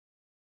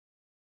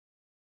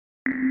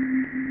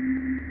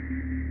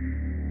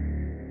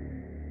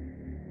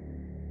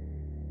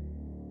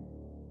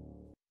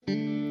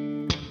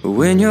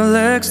When your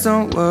legs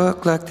don't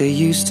work like they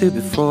used to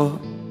before,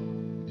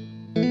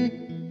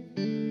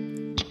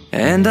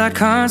 and I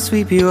can't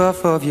sweep you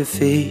off of your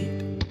feet,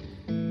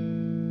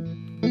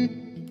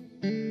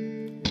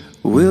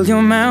 will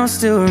your mouth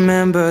still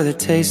remember the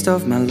taste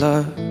of my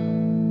love?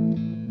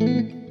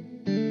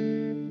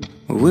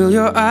 Will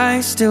your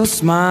eyes still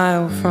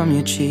smile from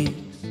your cheeks?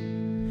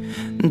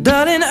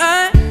 Darling,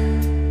 I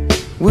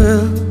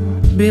will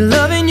be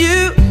loving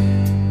you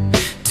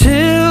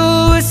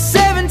till we're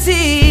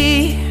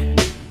 70.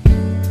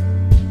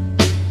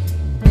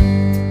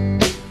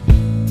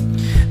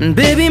 And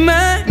baby,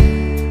 my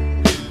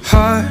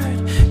heart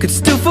could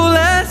still fall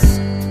as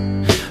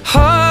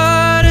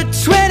hard at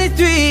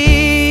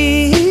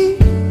 23.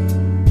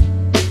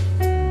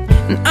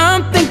 And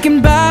I'm thinking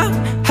about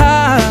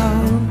how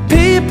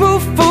people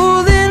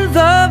fall in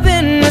love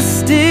in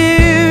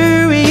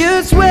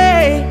mysterious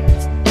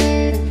ways.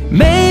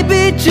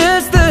 Maybe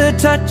just the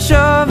touch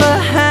of a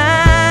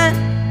hand.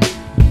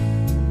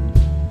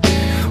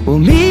 Well,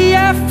 me,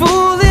 I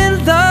fall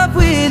in love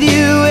with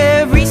you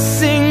every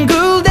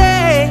single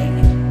day.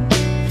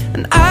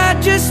 And I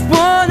just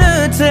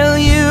wanna tell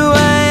you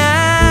I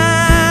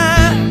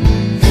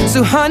am.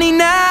 So honey,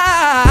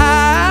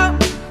 now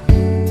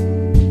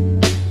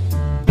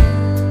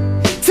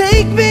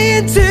take me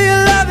into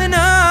your loving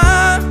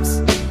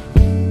arms.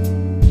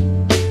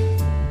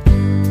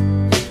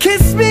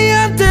 Kiss me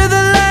under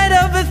the light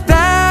of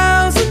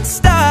 1,000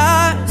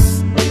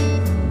 stars.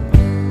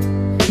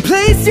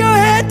 Place your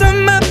head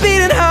on my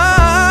beating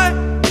heart.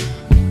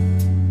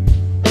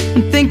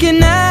 I'm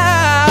thinking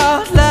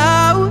out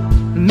loud,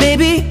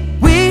 maybe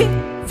we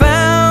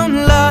found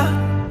love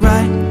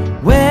right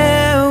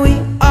where we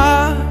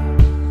are.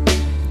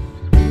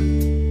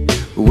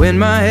 When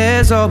my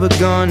hair's all but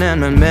gone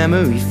and my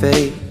memory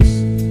fades,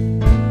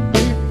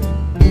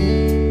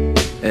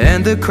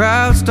 and the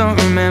crowds don't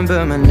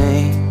remember my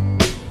name,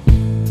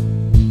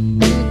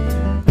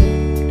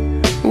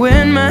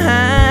 when my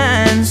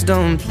hands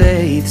don't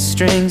play the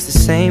strings the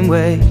same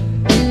way,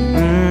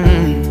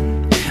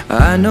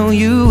 I know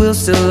you will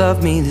still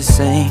love me the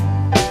same.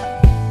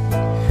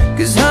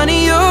 'Cause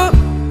honey, your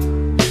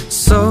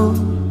soul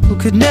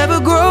could never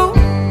grow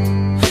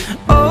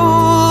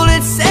old,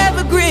 it's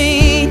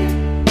evergreen.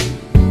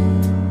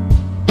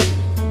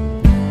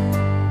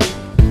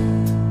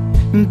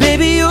 And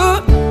baby,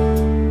 your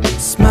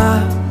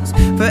smile's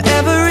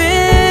forever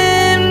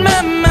in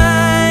my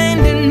mind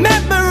and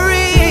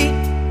memory.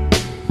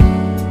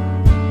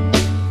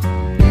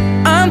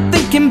 I'm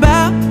thinking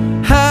about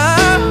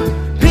how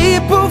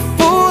people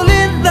fall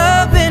in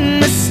love in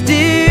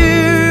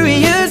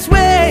mysterious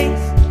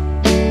ways.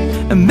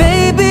 And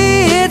maybe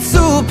it's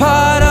all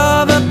part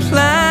of a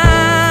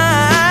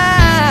plan.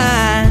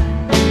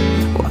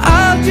 Well,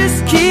 I'll just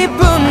keep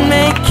on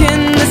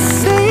making the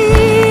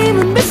same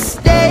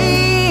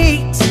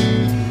mistakes,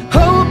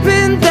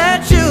 hoping that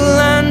you'll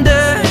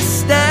understand.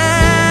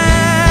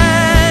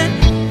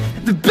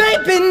 But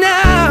baby,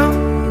 now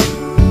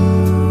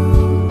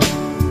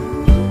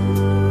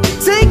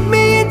take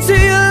me into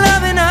your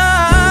loving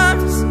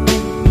arms.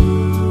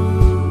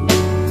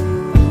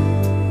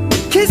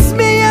 Kiss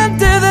me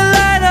under the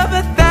light of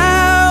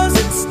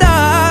 1,000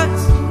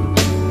 stars.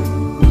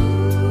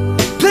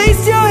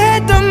 Place your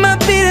head on my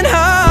beating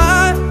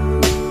heart.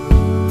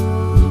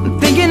 I'm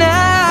thinking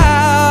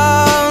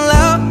out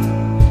loud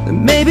that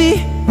maybe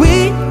we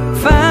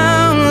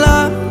found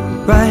love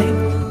right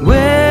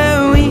where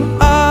we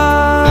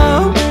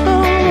are.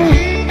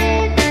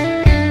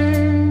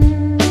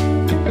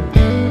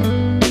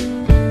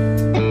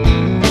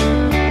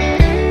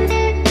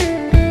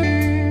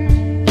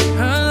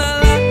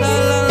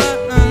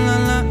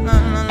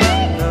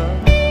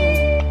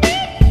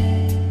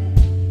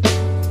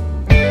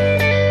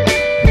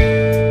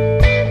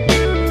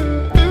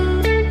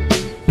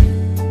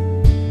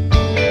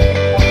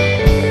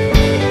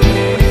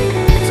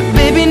 So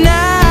baby,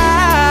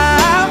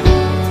 now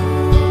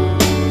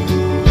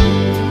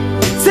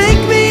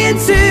take me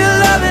into your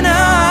loving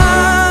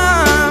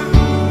arms.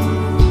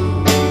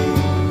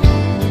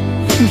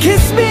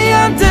 Kiss me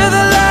under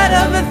the light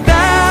of 1,000